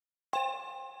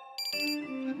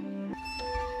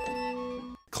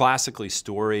Classically,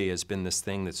 story has been this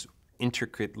thing that's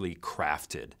intricately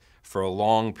crafted for a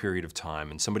long period of time,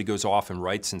 and somebody goes off and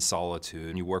writes in solitude,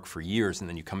 and you work for years, and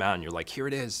then you come out and you're like, here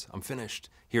it is, I'm finished.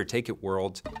 Here, take it,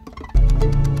 world.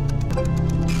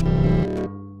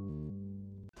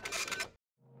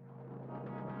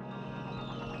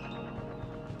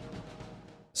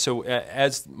 So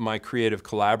as my creative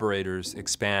collaborators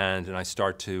expand and I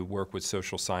start to work with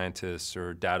social scientists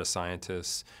or data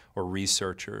scientists or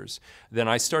researchers, then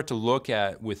I start to look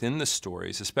at within the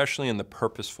stories, especially in the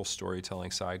purposeful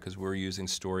storytelling side, because we're using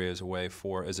story as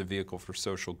a vehicle for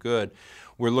social good,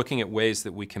 we're looking at ways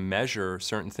that we can measure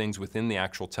certain things within the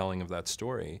actual telling of that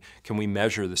story. Can we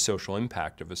measure the social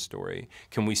impact of a story?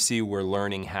 Can we see where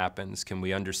learning happens? Can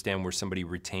we understand where somebody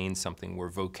retains something, where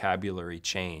vocabulary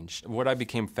changed? What I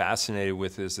became fascinated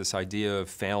with is this idea of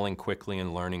failing quickly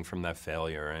and learning from that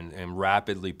failure and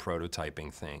rapidly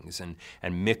prototyping things and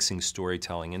mixing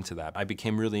storytelling into that. I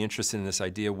became really interested in this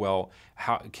idea, well,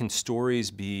 how can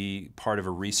stories be part of a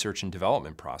research and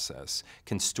development process?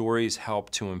 Can stories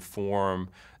help to inform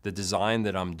the design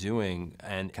that I'm doing,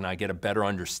 and can I get a better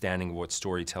understanding of what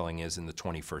storytelling is in the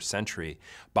 21st century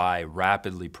by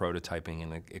rapidly prototyping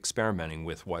and experimenting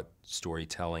with what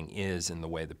storytelling is and the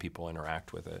way that people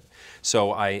interact with it.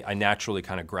 So I naturally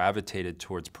kind of gravitated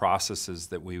towards processes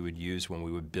that we would use when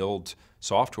we would build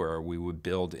software, we would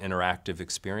build interactive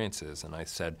experiences. And I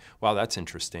said, wow, that's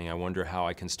interesting. I wonder how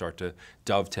I can start to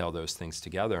dovetail those things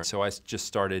together. So I just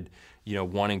started,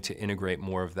 wanting to integrate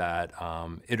more of that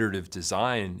iterative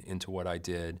design into what I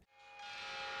did.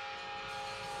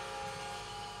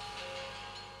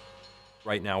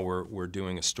 Right now we're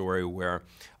doing a story where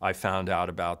I found out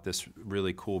about this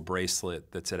really cool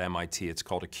bracelet that's at MIT. It's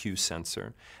called a Q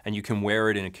sensor. And you can wear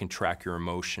it and it can track your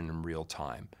emotion in real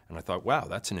time. And I thought, wow,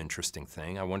 that's an interesting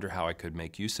thing. I wonder how I could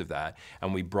make use of that.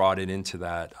 And we brought it into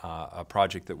that a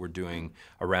project that we're doing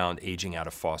around aging out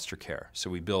of foster care. So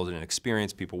we build an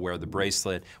experience, people wear the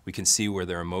bracelet, we can see where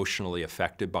they're emotionally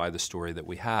affected by the story that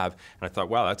we have. And I thought,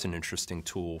 wow, that's an interesting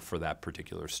tool for that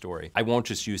particular story. I won't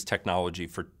just use technology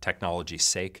for technology's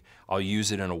sake. I'll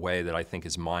use it in a way that I think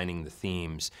is mining the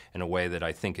themes, in a way that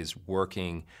I think is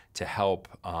working to help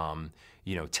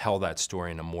tell that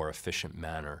story in a more efficient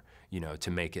manner,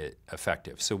 to make it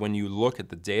effective. So when you look at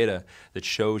the data that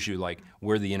shows you like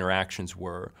where the interactions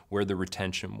were, where the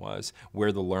retention was,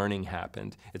 where the learning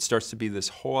happened, it starts to be this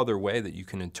whole other way that you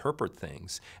can interpret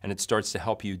things, and it starts to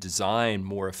help you design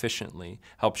more efficiently,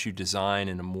 helps you design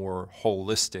in a more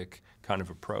holistic kind of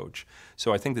approach.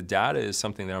 So I think the data is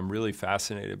something that I'm really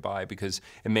fascinated by because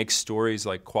it makes stories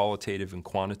like qualitative and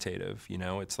quantitative.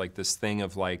 It's like this thing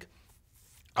of like,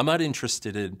 I'm not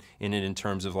interested in it in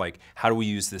terms of like, how do we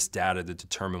use this data to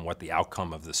determine what the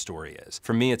outcome of the story is?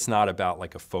 For me, it's not about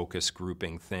like a focus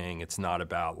grouping thing. It's not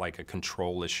about like a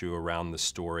control issue around the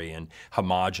story and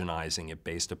homogenizing it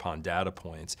based upon data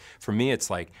points. For me, it's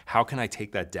like, how can I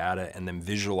take that data and then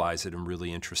visualize it in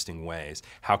really interesting ways?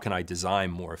 How can I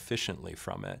design more efficiently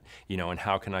from it? And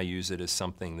how can I use it as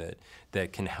something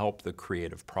that can help the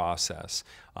creative process?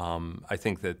 I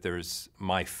think that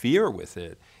my fear with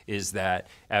it is that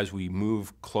as we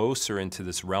move closer into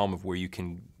this realm of where you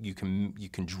can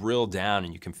drill down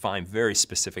and you can find very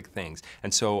specific things.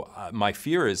 And so my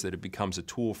fear is that it becomes a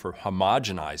tool for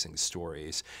homogenizing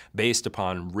stories based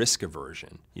upon risk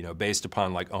aversion, based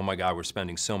upon like, oh my God, we're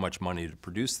spending so much money to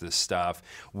produce this stuff.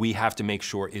 We have to make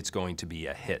sure it's going to be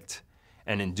a hit.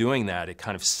 And in doing that, it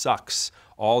kind of sucks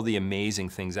all the amazing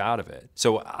things out of it.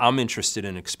 So I'm interested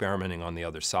in experimenting on the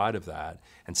other side of that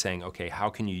and saying, okay, how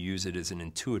can you use it as an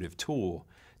intuitive tool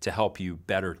to help you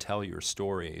better tell your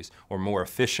stories or more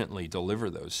efficiently deliver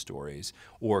those stories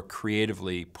or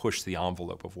creatively push the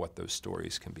envelope of what those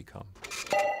stories can become.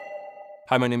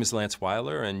 Hi, my name is Lance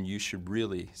Weiler, and you should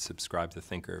really subscribe to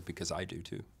THNKR because I do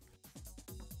too.